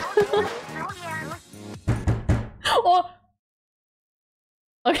 No. Oh.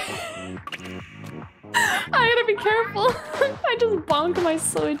 Okay. I gotta be careful. I just bonked my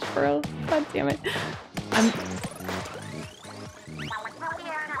switch, bro. God damn it.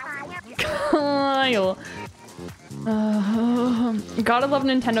 Kyle. Gotta love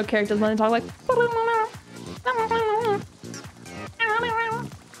Nintendo characters when they talk like.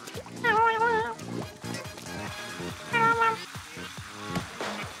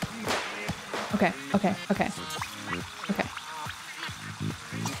 Okay.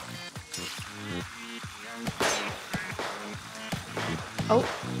 Oh.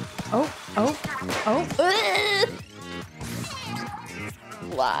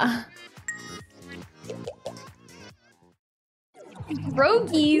 Wow.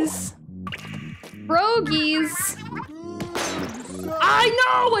 Rogies. I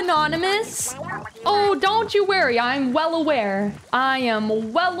know, Anonymous. Oh, don't you worry. I'm well aware. I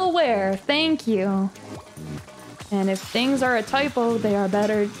am well aware. Thank you. And if things are a typo, they are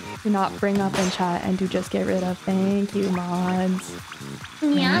better to not bring up in chat and to just get rid of. Thank you, mods.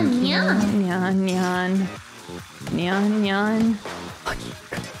 Nyan.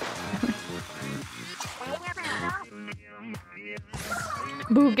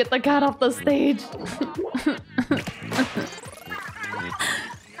 Boo, get the cat off the stage.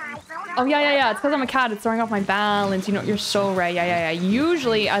 Oh yeah. It's because I'm a cat. It's throwing off my balance. You know, you're so right. Yeah.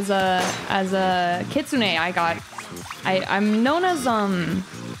 Usually, as a kitsune, I'm known as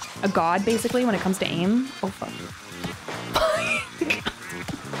a god basically when it comes to aim. Oh fuck.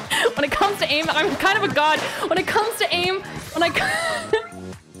 When it comes to aim, I'm kind of a god. When it comes to aim,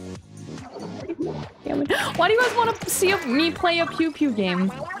 Damn it. Why do you guys want to see me play a pew pew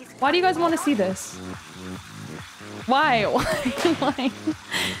game? Why do you guys want to see this? Why?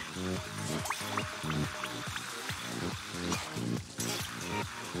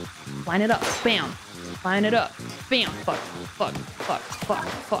 Line it up. Bam. Line it up. Bam. Fuck.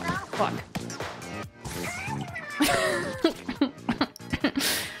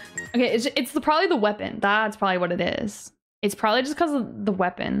 Okay, it's probably the weapon. That's probably what it is. It's probably just because of the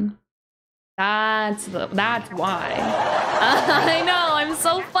weapon. That's why. I know, I'm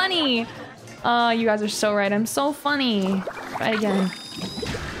so funny. You guys are so right. I'm so funny. Try again.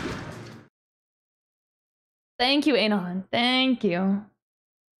 Thank you, Anon. Thank you.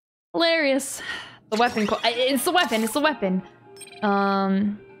 Hilarious. The weapon. It's the weapon.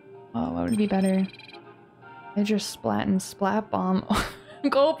 Oh, what would be better? Major splat and splat bomb.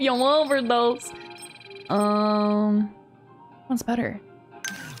 Copium overdose. What's better?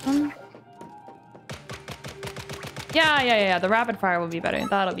 Yeah. The rapid fire will be better.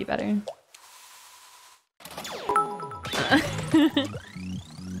 That'll be better.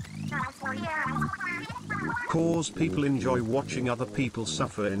 Cause people enjoy watching other people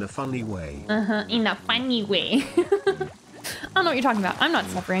suffer in a funny way. In a funny way. I don't know what you're talking about. I'm not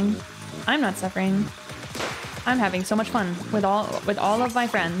suffering. I'm having so much fun with all of my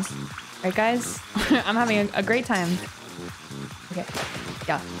friends. Right, guys? I'm having a great time. Okay.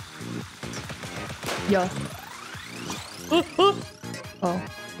 Yeah. Oh.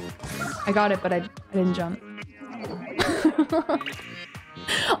 I got it, but I didn't jump.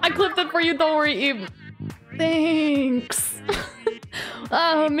 I clipped it for you, don't worry, Eve. Thanks.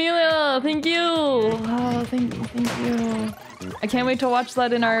 Oh, Amelia, thank you. Oh, thank you. I can't wait to watch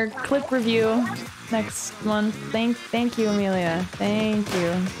that in our clip review next month. Thank you, Amelia. Thank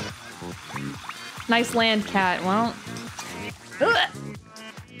you. Nice land, cat. Well.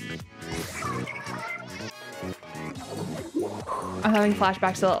 I'm having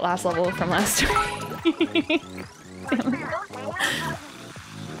flashbacks to that last level from last time.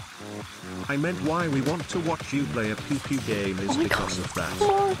 I meant why we want to watch you play a pee-pee game is because of that.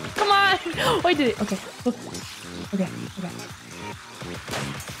 Come on, come on! Oh, I did it. Okay. Okay, okay.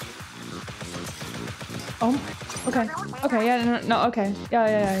 Oh, okay. Okay, yeah, no, okay.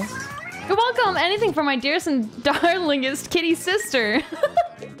 Yeah. You're welcome! Anything for my dearest and darlingest kitty sister.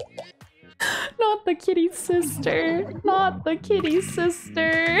 Not the kitty sister. Not the kitty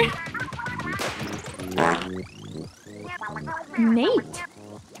sister. Nate.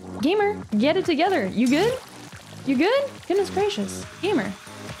 Gamer, get it together. You good? You good? Goodness gracious. Gamer.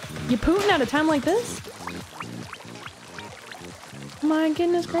 You Putin at a time like this? My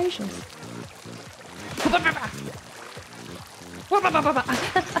goodness gracious. Okay.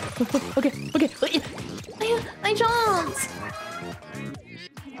 I jumped.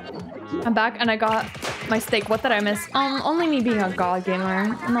 I'm back and I got my steak. What did I miss? Only me being a god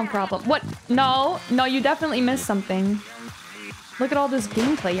gamer. No problem. What? No, you definitely missed something. Look at all this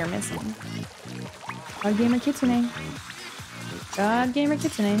gameplay you're missing. God gamer kitsune. God gamer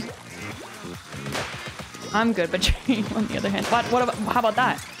kitsune. I'm good, but you on the other hand. What about, how about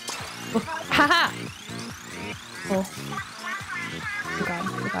that? Haha! Oh. Oh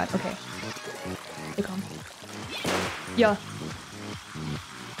god, okay. Stay calm. Yeah.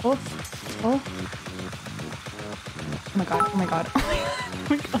 Oh my god. Oh my god,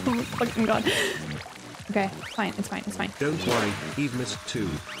 oh my fucking god. Okay, it's fine. Don't worry, Eve missed too.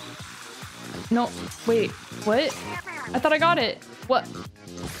 No, wait, what? I thought I got it. What?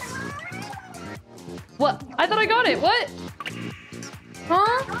 What? I thought I got it, what?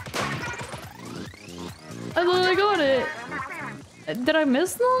 Huh? I thought I got it. Did I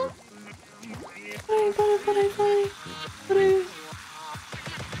miss them?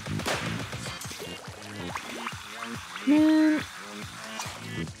 Man.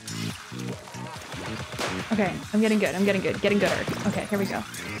 Okay, I'm getting good. Getting gooder. Okay, here we go.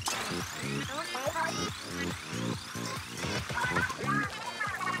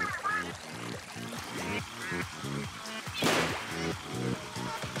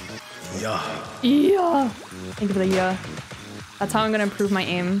 Yeah. Think of the yeah. That's how I'm gonna improve my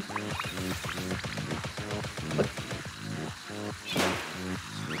aim. Look.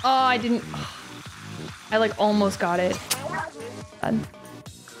 Oh, I didn't. I like almost got it. Bad.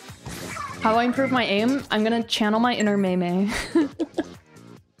 How do I improve my aim? I'm gonna channel my inner Mei.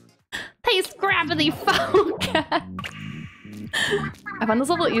 Taste gravity cat. I found this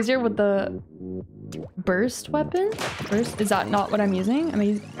level easier with the burst weapon. Burst? Is that not what I'm using?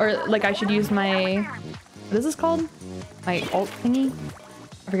 Or like I should use my... What is this called? My alt thingy?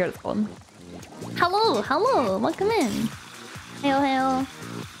 I forget what it's called. Hello, welcome in. Hail.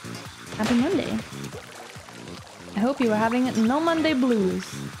 Happy Monday. I hope you are having no Monday blues.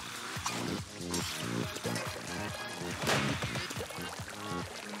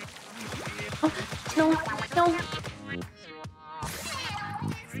 Oh, no.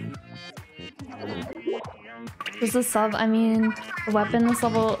 Does the sub, I mean, the weapon this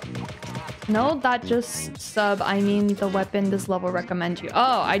level... No, that just sub, I mean the weapon this level recommends you.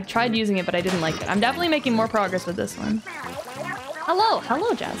 Oh, I tried using it, but I didn't like it. I'm definitely making more progress with this one.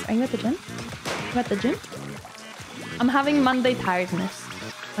 Hello, Jazz. Are you at the gym? You at the gym? I'm having Monday tiredness.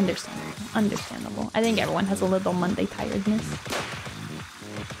 Understandable. I think everyone has a little Monday tiredness.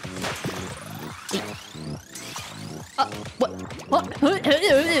 What?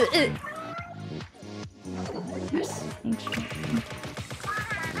 Yes, thanks.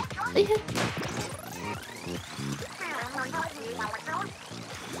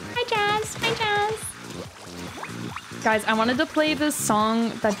 Hi, Jazz. Guys, I wanted to play this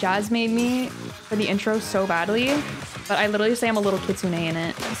song that Jazz made me for the intro so badly, but I literally say I'm a little kitsune in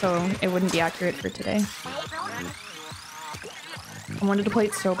it, so it wouldn't be accurate for today. I wanted to play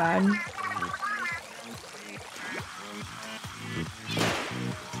it so bad.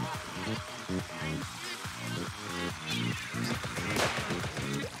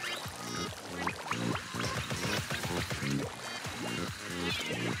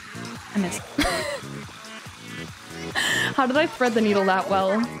 I missed. How did I thread the needle that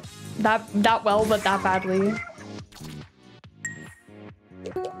well? That well, but that badly.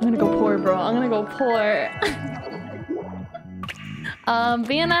 I'm gonna go poor, bro. I'm gonna go poor.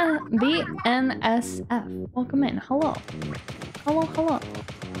 VNSF. Welcome in. Hello.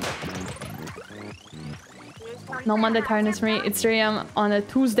 No Monday tiredness for me. It's 3 AM on a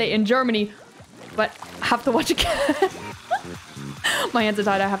Tuesday in Germany, but I have to watch a cat. My hands are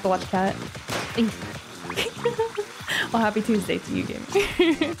tied. I have to watch a cat. Well, happy Tuesday to you, gamer.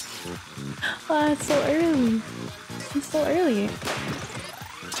 Oh, it's so early. It's so early.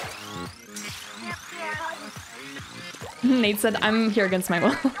 Nate said, I'm here against my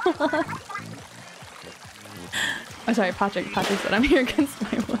will. Oh, sorry, Patrick. Patrick said, I'm here against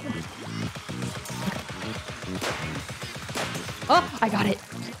my will. Oh, I got it.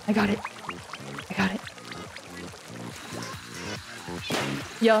 I got it. I got it.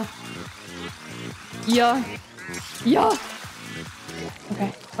 Yeah. Yeah. Yeah.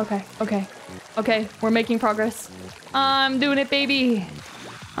 Okay. Okay. Okay. Okay. We're making progress. I'm doing it, baby.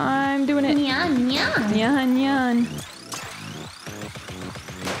 I'm doing it. Nyan, nyan. Nyan, nyan.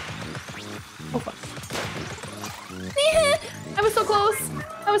 Oh, fuck. I was so close.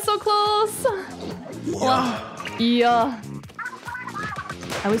 I was so close. Wow. Yeah.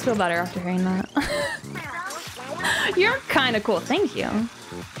 I always feel better after hearing that. You're kind of cool. Thank you.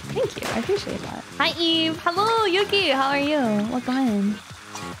 Thank you. I appreciate that. Hi, Eve. Hello, Yuki. How are you? Welcome in.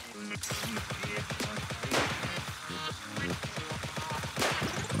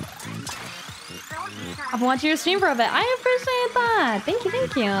 I've been watching your stream for a bit. I appreciate that. Thank you.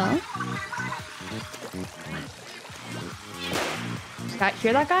 Thank you.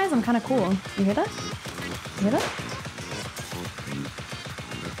 Hear that, guys? I'm kind of cool. You hear that? You hear that?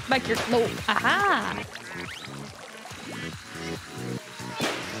 Back your no. Aha!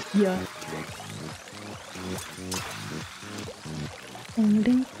 Yeah. Ding,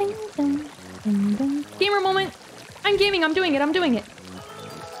 ding, ding, ding, ding, ding. Gamer moment. I'm gaming. I'm doing it. I'm doing it.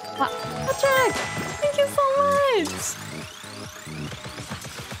 Patrick, thank you so much.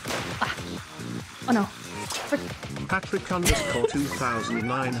 Oh no. Patrick _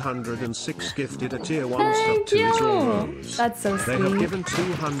 2906 gifted a tier 1 sub to his Auroras. That's so sweet. They have given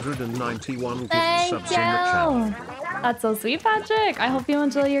 291 gift subs in the chat. That's so sweet, Patrick. I hope you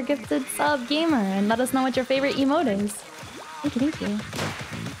enjoy your gifted sub, gamer, and let us know what your favorite emote is. Thank you, thank you.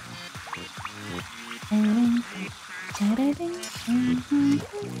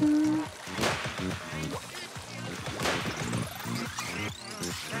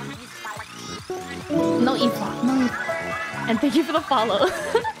 No Eva, no Eva. And thank you for the follow.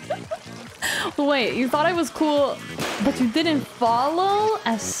 Wait, you thought I was cool, but you didn't follow?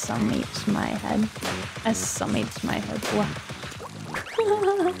 SMH my head. SMH my head.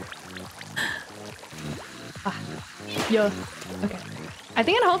 Yeah. Okay. I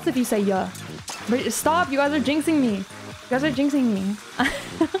think it helps if you say yeah. But stop, you guys are jinxing me. You guys are jinxing me.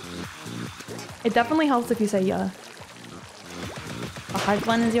 It definitely helps if you say yeah. A hard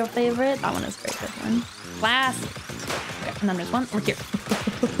one is your favorite? That one is a very good one. Last. Okay, and then there's one over here.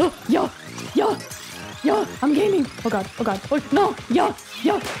 Yo! Yo! Yo! I'm gaming! Oh god, oh god. Oh, no! Yo!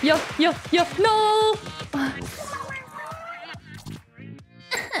 Yo! Yo! Yo! Yo! No!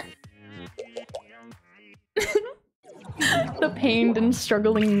 The pained and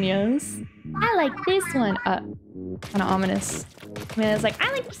struggling Nias. I like this one. Kind of ominous. I mean, it's like,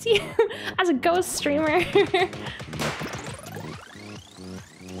 I like to see you as a ghost streamer.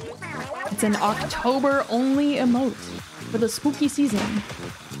 It's an October only emote for the spooky season.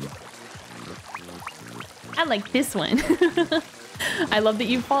 I like this one. I love that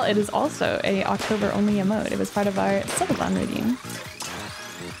you fall. It is also a October only emote. It was part of our subathon redeem.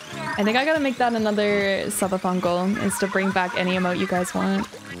 I think I gotta make that another subathon goal, is to bring back any emote you guys want.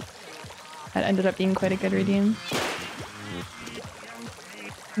 That ended up being quite a good redeem.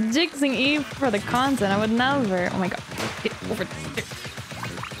 Jinxing Eve for the content, I would never. Oh my god. Get over there.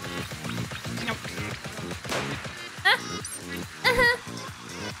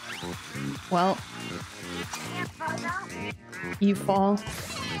 Well, you fall.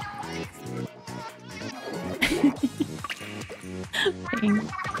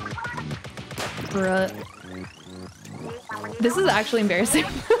 Bruh. This is actually embarrassing.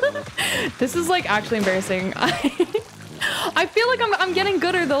 This is like actually embarrassing. I feel like I'm getting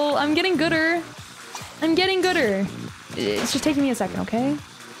gooder though. I'm getting gooder. I'm getting gooder. It's just taking me a second, okay?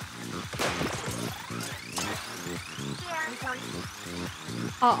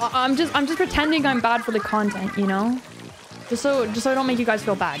 I'm just pretending I'm bad for the content, you know? Just so I don't make you guys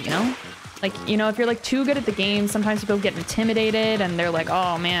feel bad, you know? Like, you know, if you're like too good at the game, sometimes people get intimidated and they're like,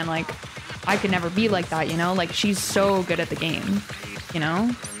 oh man, like I could never be like that, you know? Like she's so good at the game, you know?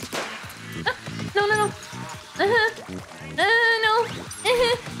 No, no, no. No.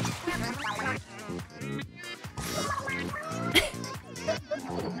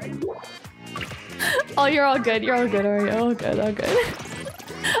 Oh, you're all good. You're all good. All right, all good. All good.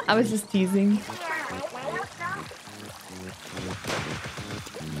 I was just teasing.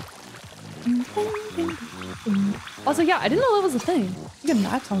 Also, yeah, I didn't know that was a thing. You can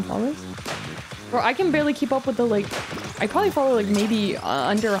max on follows. Bro, I can barely keep up with the, like... I probably follow, like, maybe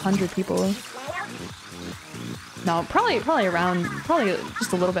under 100 people. No, probably around... Probably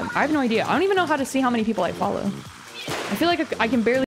just a little bit. I have no idea. I don't even know how to see how many people I follow. I feel like I can barely...